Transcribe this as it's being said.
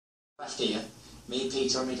Last year, me,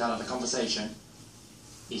 Peter and Miguel had a conversation.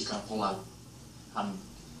 He's going to pull out. And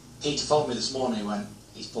Peter phoned me this morning and went,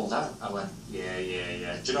 he's pulled out. I went, yeah.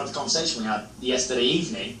 Do you know the conversation we had yesterday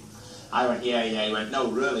evening? I went, yeah. He went, no,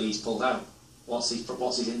 really, he's pulled out. What's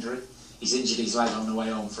his injury? He's injured his leg on the way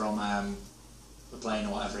home from the plane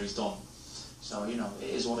or whatever he's done. So, you know, it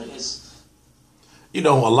is what it is. You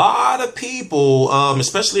know, a lot of people,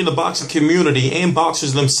 especially in the boxing community and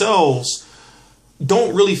boxers themselves,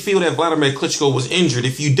 don't really feel that Wladimir Klitschko was injured.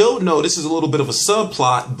 If you don't know, this is a little bit of a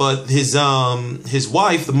subplot, but his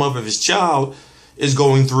wife, the mother of his child, is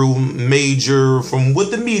going through major, from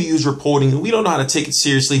what the media is reporting, we don't know how to take it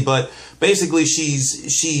seriously, but basically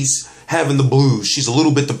she's having the blues. She's a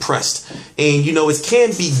little bit depressed. And, you know, it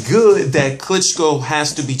can't be good that Klitschko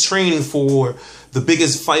has to be training for the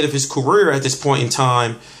biggest fight of his career at this point in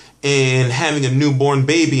time and having a newborn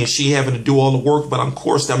baby and she having to do all the work. But of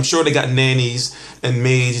course, I'm sure they got nannies and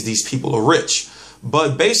maids. These people are rich.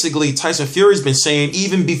 But basically, Tyson Fury's been saying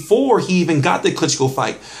even before he even got the Klitschko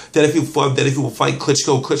fight that if he will fight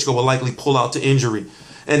Klitschko, Klitschko will likely pull out to injury.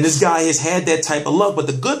 And this guy has had that type of luck. But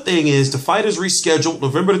the good thing is the fight is rescheduled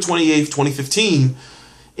November the 28th, 2015.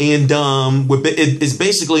 And it's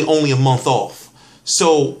basically only a month off.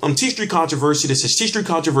 So T Street Controversy. This is T Street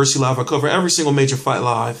Controversy Live. I cover every single major fight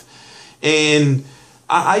live. And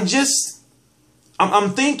I'm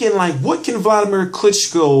thinking, like, what can Wladimir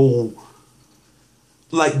Klitschko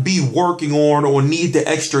like be working on or need the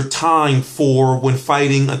extra time for when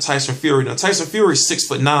fighting a Tyson Fury? Now, Tyson Fury is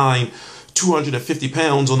 6'9", 250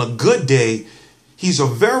 pounds. On a good day, he's a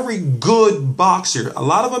very good boxer. A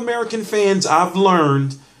lot of American fans, I've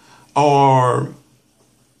learned, are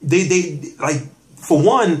they like, for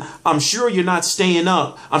one, I'm sure you're not staying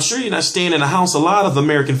up. I'm sure you're not staying in the house. A lot of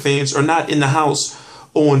American fans are not in the house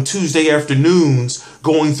on Tuesday afternoons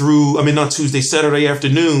going through, Saturday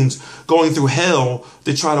afternoons going through hell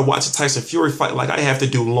to try to watch a Tyson Fury fight. Like, I have to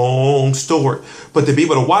do long story. But to be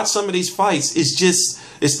able to watch some of these fights is just,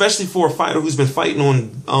 especially for a fighter who's been fighting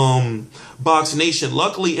on Box Nation.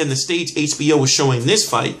 Luckily in the States, HBO is showing this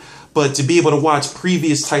fight. But to be able to watch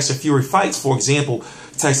previous Tyson Fury fights, for example,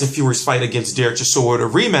 Tyson Fury's fight against Derek Chisora,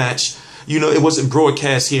 the rematch, you know, it wasn't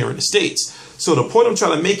broadcast here in the States. So the point I'm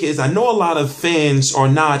trying to make is I know a lot of fans are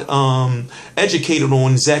not educated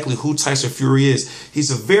on exactly who Tyson Fury is. He's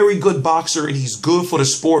a very good boxer and he's good for the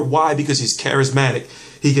sport. Why? Because he's charismatic.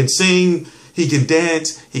 He can sing, he can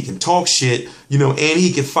dance, he can talk shit, you know, and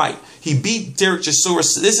he can fight. He beat Derek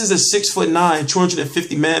Chisora. This is a 6'9",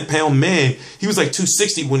 250-pound man. He was like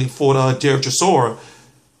 260 when he fought Derek Chisora.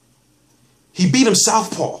 He beat him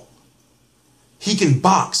southpaw. He can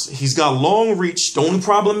box. He's got long reach. The only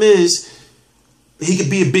problem is he could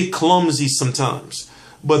be a bit clumsy sometimes.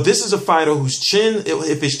 But this is a fighter whose chin,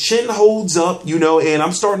 if his chin holds up, you know, and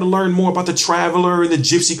I'm starting to learn more about the Traveler and the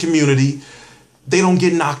Gypsy community, they don't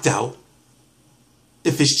get knocked out.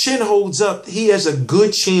 If his chin holds up, he has a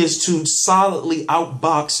good chance to solidly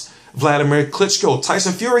outbox Wladimir Klitschko.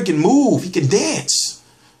 Tyson Fury can move. He can dance.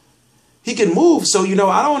 He can move. So, you know,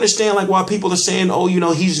 I don't understand like why people are saying, oh, you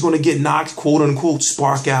know, he's going to get knocked, quote unquote,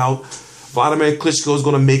 spark out. Wladimir Klitschko is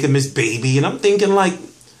going to make him his baby. And I'm thinking, like,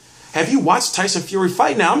 have you watched Tyson Fury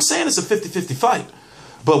fight? Now, I'm saying it's a 50-50 fight.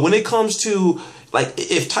 But when it comes to, like,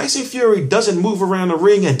 if Tyson Fury doesn't move around the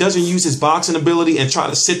ring and doesn't use his boxing ability and try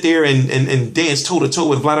to sit there and dance toe-to-toe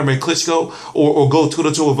with Wladimir Klitschko or go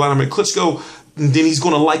toe-to-toe with Wladimir Klitschko, then he's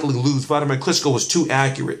going to likely lose. Wladimir Klitschko is too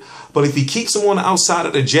accurate. But if he keeps him on the outside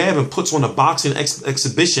of the jab and puts on a boxing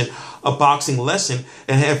exhibition, a boxing lesson,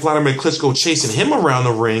 and have Wladimir Klitschko chasing him around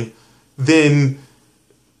the ring, then,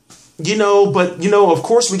 you know, but, you know, of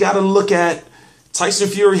course, we got to look at Tyson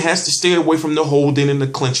Fury has to stay away from the holding and the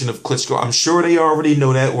clinching of Klitschko. I'm sure they already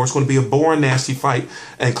know that, or it's going to be a boring, nasty fight,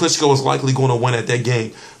 and Klitschko is likely going to win at that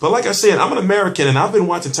game. But like I said, I'm an American, and I've been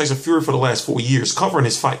watching Tyson Fury for the last 4 years, covering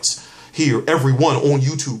his fights here, every one on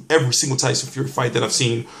YouTube, every single Tyson Fury fight that I've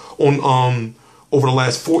seen on over the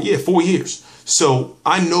last 4 years. So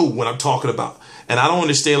I know what I'm talking about. And I don't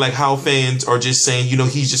understand like how fans are just saying, you know,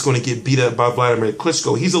 he's just going to get beat up by Wladimir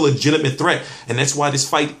Klitschko. He's a legitimate threat. And that's why this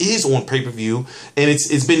fight is on pay-per-view. And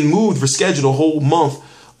it's been moved, rescheduled a whole month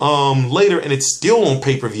later, and it's still on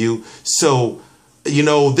pay-per-view. So, you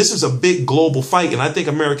know, this is a big global fight. And I think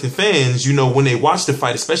American fans, you know, when they watch the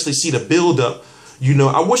fight, especially see the build-up, you know,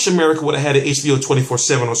 I wish America would have had an HBO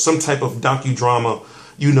 24/7 or some type of docudrama,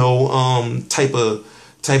 you know, type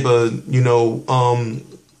of, you know,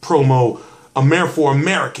 promo for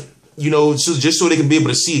American, you know, just so they can be able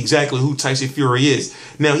to see exactly who Tyson Fury is.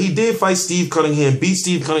 Now, he did fight Steve Cunningham, beat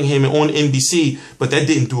Steve Cunningham on NBC, but that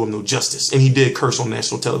didn't do him no justice. And he did curse on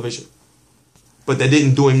national television. but that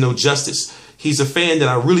didn't do him no justice. He's a fan that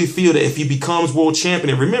I really feel that if he becomes world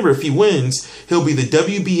champion, and remember, if he wins, he'll be the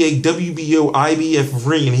WBA, WBO, IBF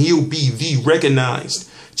ring, and he'll be the recognized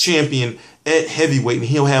champion at heavyweight, and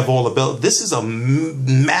he'll have all the belt. This is a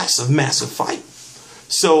massive, massive fight.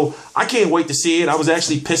 So I can't wait to see it. I was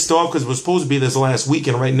actually pissed off because it was supposed to be this last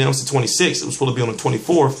weekend. Right now it's the 26th. It was supposed to be on the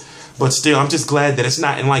 24th. But still, I'm just glad that it's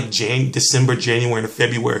not in like December, January, or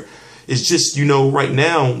February. It's just, you know, right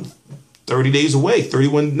now, 30 days away.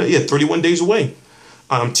 31 days away.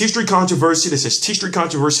 T Street Controversy. This is T Street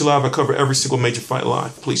Controversy Live. I cover every single major fight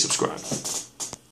live. Please subscribe.